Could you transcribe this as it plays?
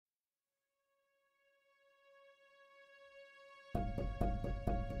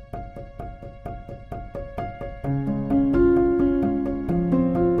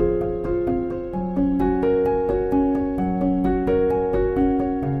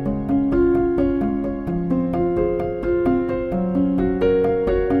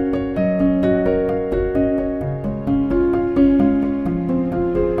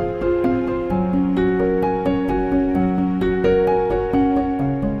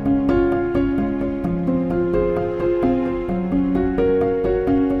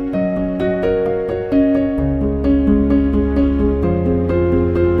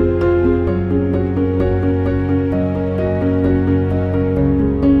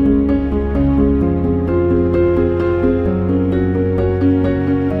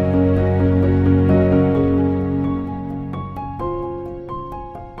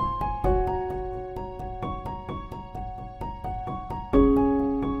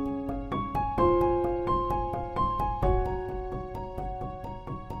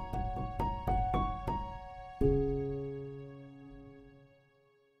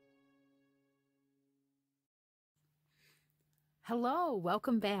Hello,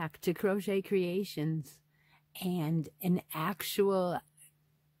 welcome back to Crochet Creations and an actual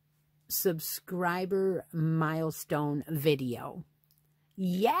subscriber milestone video.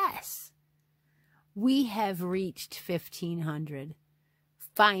 Yes, we have reached 1,500.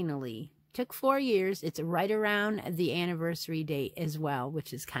 Finally, took 4 years. It's right around the anniversary date as well,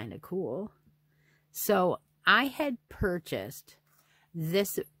 which is kind of cool. So I had purchased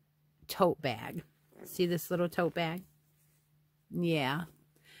this tote bag. See this little tote bag? Yeah,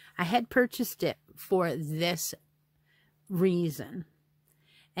 I had purchased it for this reason,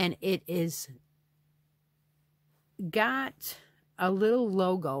 and it is got a little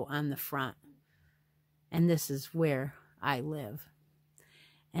logo on the front, and this is where I live,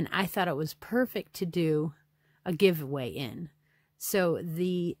 and I thought it was perfect to do a giveaway in. So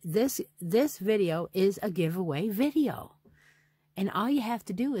this video is a giveaway video, and all you have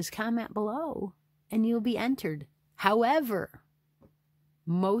to do is comment below, and you'll be entered. However,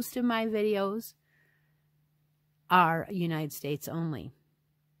 most of my videos are United States only.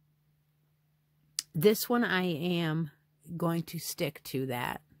 This one I am going to stick to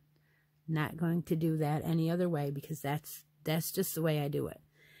that. Not going to do that any other way because that's just the way I do it.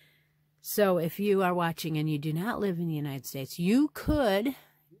 So if you are watching and you do not live in the United States, you could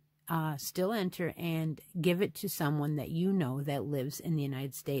still enter and give it to someone that you know that lives in the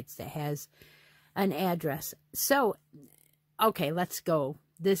United States that has an address. So okay, let's go.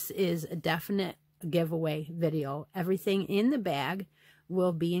 This is a definite giveaway video. Everything in the bag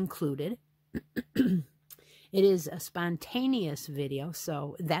will be included. It is a spontaneous video,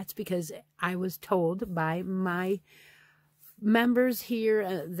 so that's because I was told by my members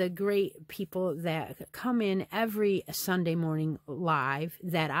here, the great people that come in every Sunday morning live,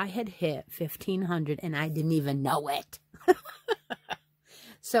 that I had hit 1,500 and I didn't even know it.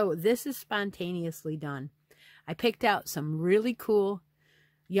 So this is spontaneously done. I picked out some really cool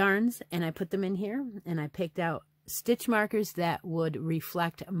yarns and I put them in here, and I picked out stitch markers that would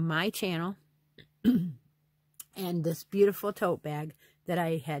reflect my channel and this beautiful tote bag that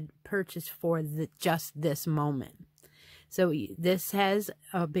I had purchased for just this moment. So this has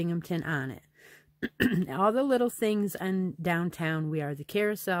a Binghamton on it. All the little things in downtown. We are the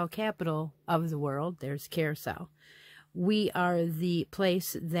carousel capital of the world. There's carousel. We are the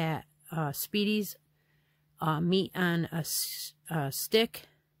place that Speedies meet on a stick.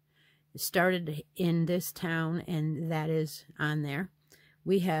 It started in this town, and that is on there.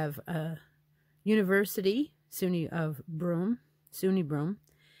 We have a university, SUNY Broome.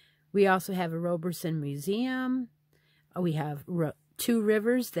 We also have a Roberson Museum. We have 2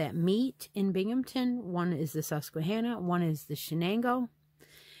 rivers that meet in Binghamton. One is the Susquehanna, one is the Shenango.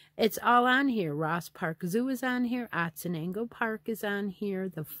 It's all on here. Ross Park Zoo is on here. Otsonango Park is on here.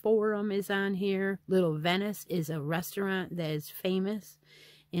 The Forum is on here. Little Venice is a restaurant that is famous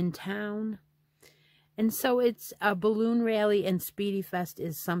in town. And so it's a balloon rally, and Speedy Fest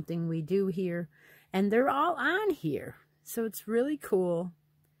is something we do here. And they're all on here. So it's really cool.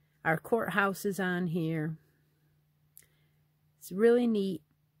 Our courthouse is on here. It's really neat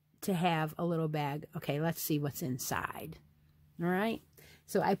to have a little bag. Okay, let's see what's inside. All right.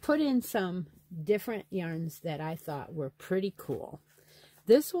 So I put in some different yarns that I thought were pretty cool.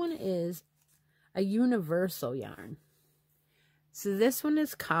 This one is a universal yarn. So this one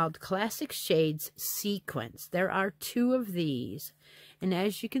is called Classic Shades Sequence. There are 2 of these. And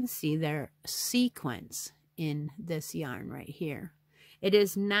as you can see, there's sequence in this yarn right here. It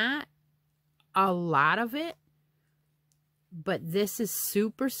is not a lot of it, but this is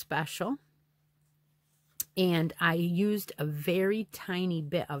super special. And I used a very tiny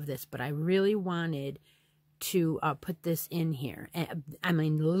bit of this, but I really wanted to put this in here. I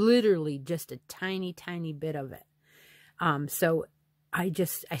mean, literally just a tiny, tiny bit of it. So I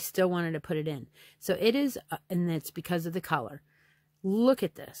still wanted to put it in. So it is, and it's because of the color. Look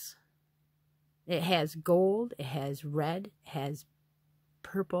at this. It has gold, it has red, it has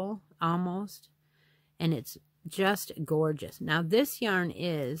purple almost, and it's just gorgeous. Now this yarn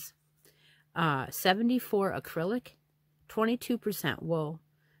is 74 acrylic, 22% wool,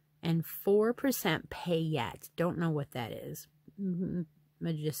 and 4% paillette. Don't know what that is.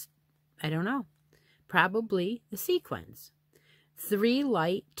 I don't know. Probably the sequins. 3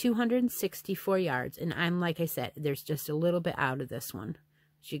 light, 264 yards. And I'm, like I said, there's just a little bit out of this one,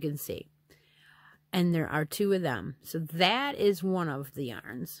 as you can see. And there are 2 of them. So that is one of the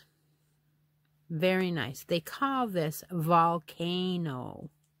yarns. Very nice. They call this volcano.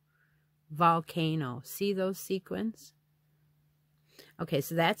 Volcano. See those sequins? Okay,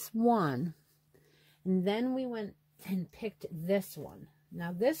 so that's one. And then we went and picked this one.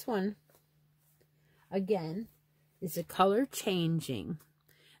 Now this one, again, is a color changing.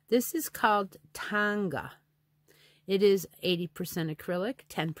 This is called Tonga. It is 80% acrylic,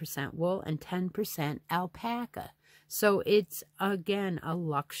 10% wool, and 10% alpaca. So it's, again, a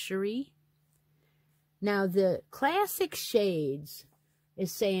luxury. Now the classic shades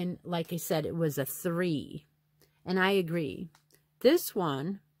is saying, like I said, it was a 3. And I agree. This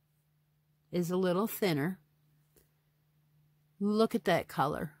one is a little thinner. Look at that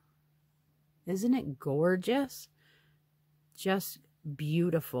color. Isn't it gorgeous? Just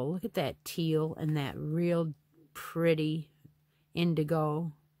beautiful. Look at that teal and that real pretty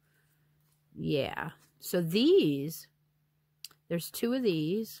indigo. Yeah. So these, there's 2 of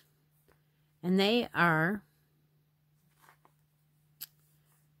these, and they are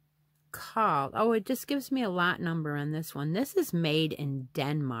called, oh, it just gives me a lot number on this one. This is made in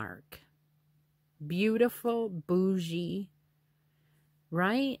Denmark. Beautiful, bougie,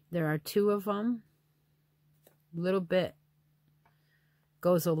 right? There are 2 of them. A little bit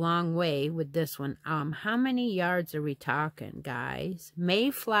goes a long way with this one. How many yards are we talking, guys?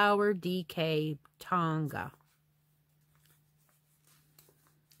 Mayflower DK Tonga.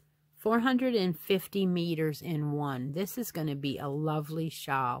 450 meters in one. This is going to be a lovely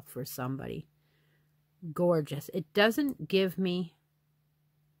shawl for somebody. Gorgeous. It doesn't give me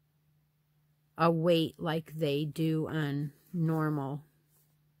a weight like they do on normal.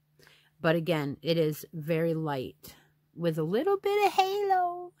 But again, it is very light with a little bit of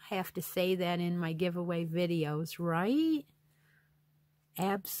halo. I have to say that in my giveaway videos, right?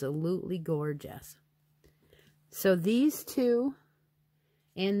 Absolutely gorgeous. So these 2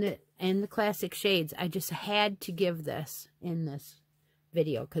 and the classic shades, I just had to give this in this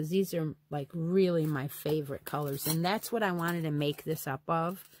video because these are like really my favorite colors. And that's what I wanted to make this up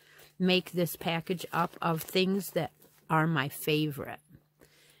of. Make this package up of things that are my favorite.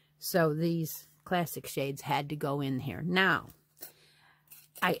 So these classic shades had to go in here. Now,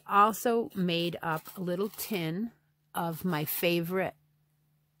 I also made up a little tin of my favorite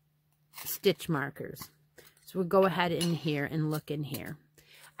stitch markers. So we'll go ahead in here and look in here.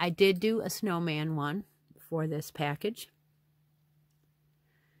 I did do a snowman one for this package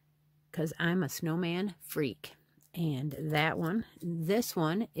because I'm a snowman freak. And that one, this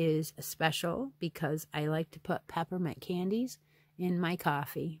one is special because I like to put peppermint candies in my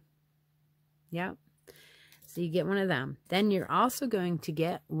coffee. Yep. So you get one of them. Then you're also going to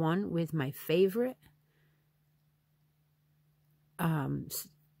get one with my favorite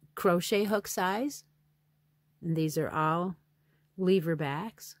crochet hook size. And these are all lever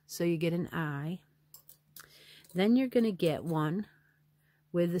backs. So you get an eye. Then you're going to get one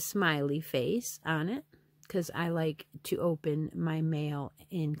with a smiley face on it, because I like to open my mail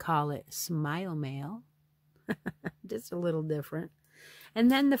and call it Smile Mail. Just a little different. And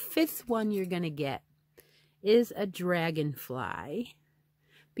then the 5th one you're going to get is a dragonfly,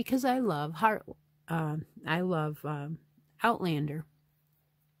 because I love Outlander.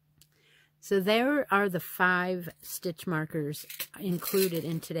 So there are the 5 stitch markers included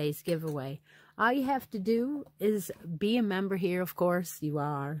in today's giveaway. All you have to do is be a member here. Of course you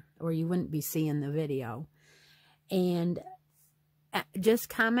are, or you wouldn't be seeing the video. And just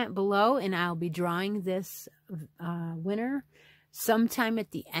comment below, and I'll be drawing this winner sometime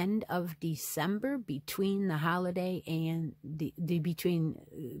at the end of December, between the holiday and between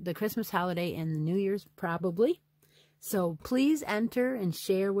the Christmas holiday and the New Year's, probably. So please enter and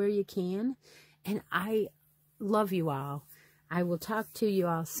share where you can. And I love you all. I will talk to you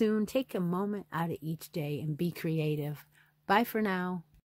all soon. Take a moment out of each day and be creative. Bye for now.